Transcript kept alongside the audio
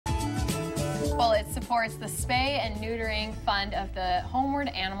supports the Spay and Neutering Fund of the Homeward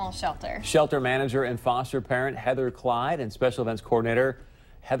Animal Shelter. Shelter manager and foster parent Heather Clyde and special events coordinator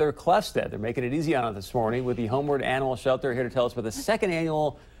Heather Klefstedt. They're making it easy on it this morning with the Homeward Animal Shelter, here to tell us about the second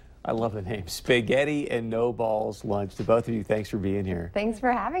annual, I love the name, Spay-Ghetti and No Balls lunch. To both of you, thanks for being here. Thanks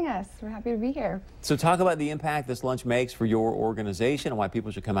for having us. We're happy to be here. So talk about the impact this lunch makes for your organization and why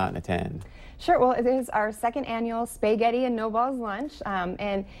people should come out and attend. Sure. Well, it is our second annual Spay-Ghetti and No Balls lunch,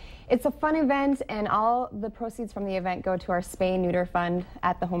 and it's a fun event, and all the proceeds from the event go to our Spay and Neuter Fund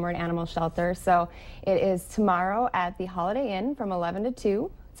at the Homeward Animal Shelter. So it is tomorrow at the Holiday Inn from 11 to 2.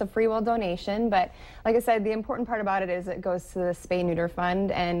 It's a free will donation, but like I said, the important part about it is it goes to the Spay Neuter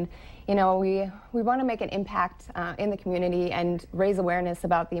Fund, and you know, we want to make an impact in the community and raise awareness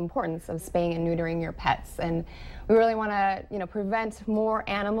about the importance of spaying and neutering your pets. And we really want to, prevent more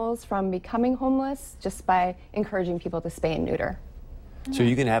animals from becoming homeless just by encouraging people to spay and neuter. So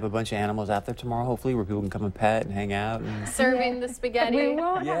you can have a bunch of animals out there tomorrow, hopefully, where people can come and pet and hang out. And serving the spaghetti. We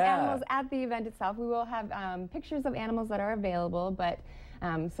won't have animals at the event itself. We will have pictures of animals that are available, but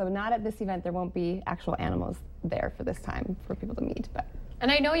so not at this event. There won't be actual animals there for this time for people to meet.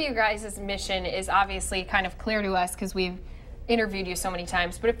 And I know you guys' mission is obviously kind of clear to us because we've interviewed you so many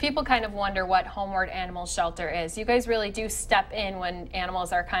times, but if people kind of wonder what Homeward Animal Shelter is, you guys really do step in when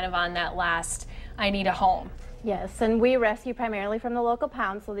animals are kind of on that last, I need a home. Yes, and we rescue primarily from the local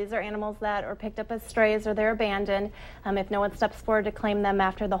pound, so these are animals that are picked up as strays or they're abandoned. If no one steps forward to claim them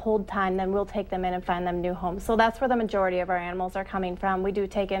after the hold time, then we'll take them in and find them new homes. So that's where the majority of our animals are coming from. We do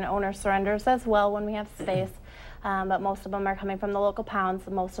take in owner surrenders as well when we have space. But most of them are coming from the local pounds.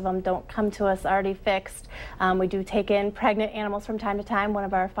 Most of them don't come to us already fixed. We do take in pregnant animals from time to time. One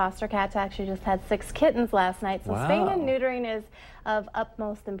of our foster cats actually just had 6 kittens last night. So spaying and neutering is of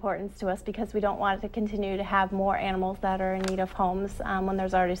utmost importance to us because we don't want to continue to have more animals that are in need of homes when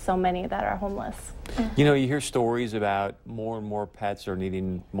there's already so many that are homeless. You know, you hear stories about more and more pets are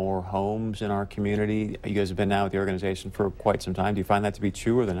needing more homes in our community. You guys have been now with the organization for quite some time. Do you find that to be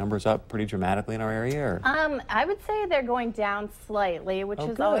true? Are the numbers up pretty dramatically in our area? Or? I would say they're going down slightly, which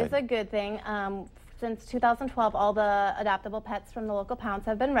is always a good thing. Since 2012, all the adoptable pets from the local pounds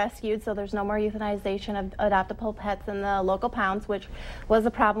have been rescued, so there's no more euthanization of adoptable pets in the local pounds, which was a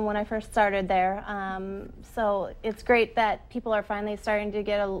problem when I first started there. So it's great that people are finally starting to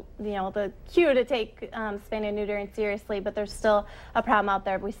get the cue to take spaying and neutering seriously, but there's still a problem out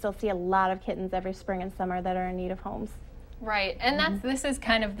there. We still see a lot of kittens every spring and summer that are in need of homes. Right, and this is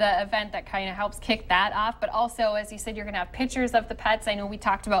kind of the event that kind of helps kick that off, but also, as you said, you're going to have pictures of the pets. I know we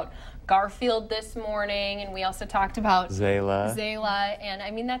talked about Garfield this morning, and we also talked about Zayla, and I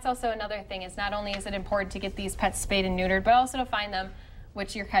mean, that's also another thing, is not only is it important to get these pets spayed and neutered, but also to find them,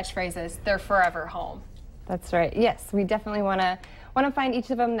 which your catchphrase is, their forever home. That's right, yes, we definitely want to find each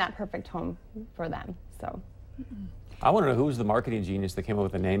of them that perfect home for them, so. I want to know who was the marketing genius that came up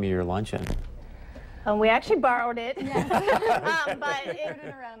with the name of your luncheon? We actually borrowed it, but it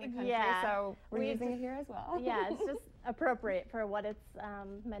around the country, so we're using it here as well. Yeah, it's just appropriate for what it's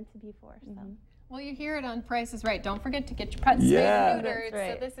meant to be for. So. Well, you hear it on Price is Right. Don't forget to get your pets spayed and neutered.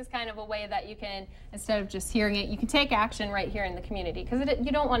 Right. So this is kind of a way that you can, instead of just hearing it, you can take action right here in the community, because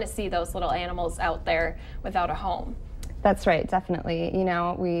you don't want to see those little animals out there without a home. That's right, definitely.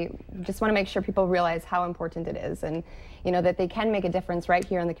 We just want to make sure people realize how important it is, and that they can make a difference right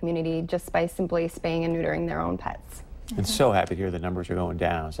here in the community just by simply spaying and neutering their own pets. And so happy to hear the numbers are going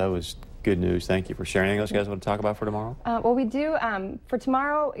down. So that was good news. Thank you for sharing. Anything else you guys want to talk about for tomorrow? Well, we do. For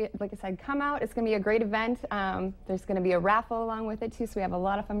tomorrow, like I said, come out. It's going to be a great event. There's going to be a raffle along with it, too, so we have a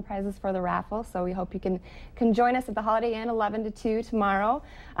lot of fun prizes for the raffle. So we hope you can join us at the Holiday Inn 11 to 2 tomorrow.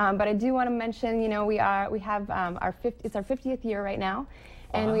 But I do want to mention, we have it's our 50th year right now,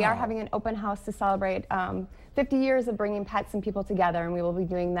 and we are having an open house to celebrate 50 years of bringing pets and people together, and we will be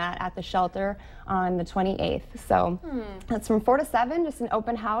doing that at the shelter on the 28th. So that's from 4 to 7, just an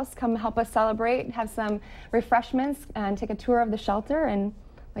open house. Come help us celebrate, have some refreshments, and take a tour of the shelter. And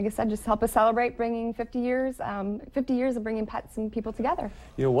like I said, just help us celebrate bringing 50 years of bringing pets and people together.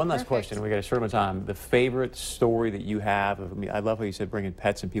 One last question. We got a short amount of time. The favorite story that you have I love how you said bringing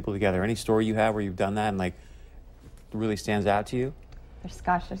pets and people together. Any story you have where you've done that and like really stands out to you? There's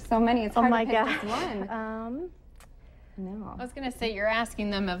so many. It's hard to pick just one. No. I was going to say, you're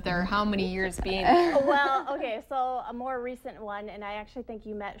asking them of their how many years being there. Well, okay, so a more recent one, and I actually think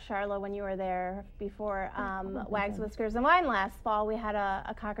you met Charla when you were there before Wags, Whiskers, and Wine last fall. We had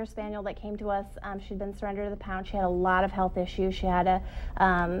a Cocker Spaniel that came to us. She'd been surrendered to the pound. She had a lot of health issues. She had a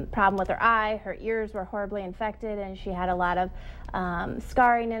problem with her eye. Her ears were horribly infected, and she had a lot of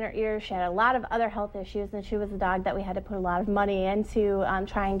scarring in her ears. She had a lot of other health issues, and she was a dog that we had to put a lot of money into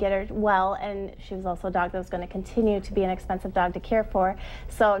try and get her well, and she was also a dog that was going to continue to be an expensive dog to care for.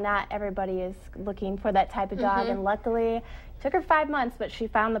 So not everybody is looking for that type of dog, and luckily it took her 5 months, but she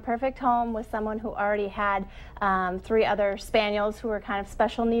found the perfect home with someone who already had 3 other spaniels who were kind of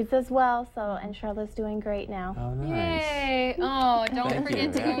special needs as well. So, and Charlotte's doing great now. Oh, nice. Yay! Oh, don't Thank forget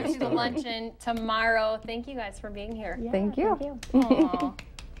you. to go to the luncheon tomorrow. Thank you guys for being here. Yeah, Thank you. Aw,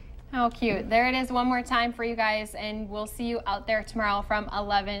 how cute. There it is one more time for you guys, and we'll see you out there tomorrow from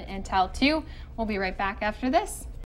 11 until 2. We'll be right back after this.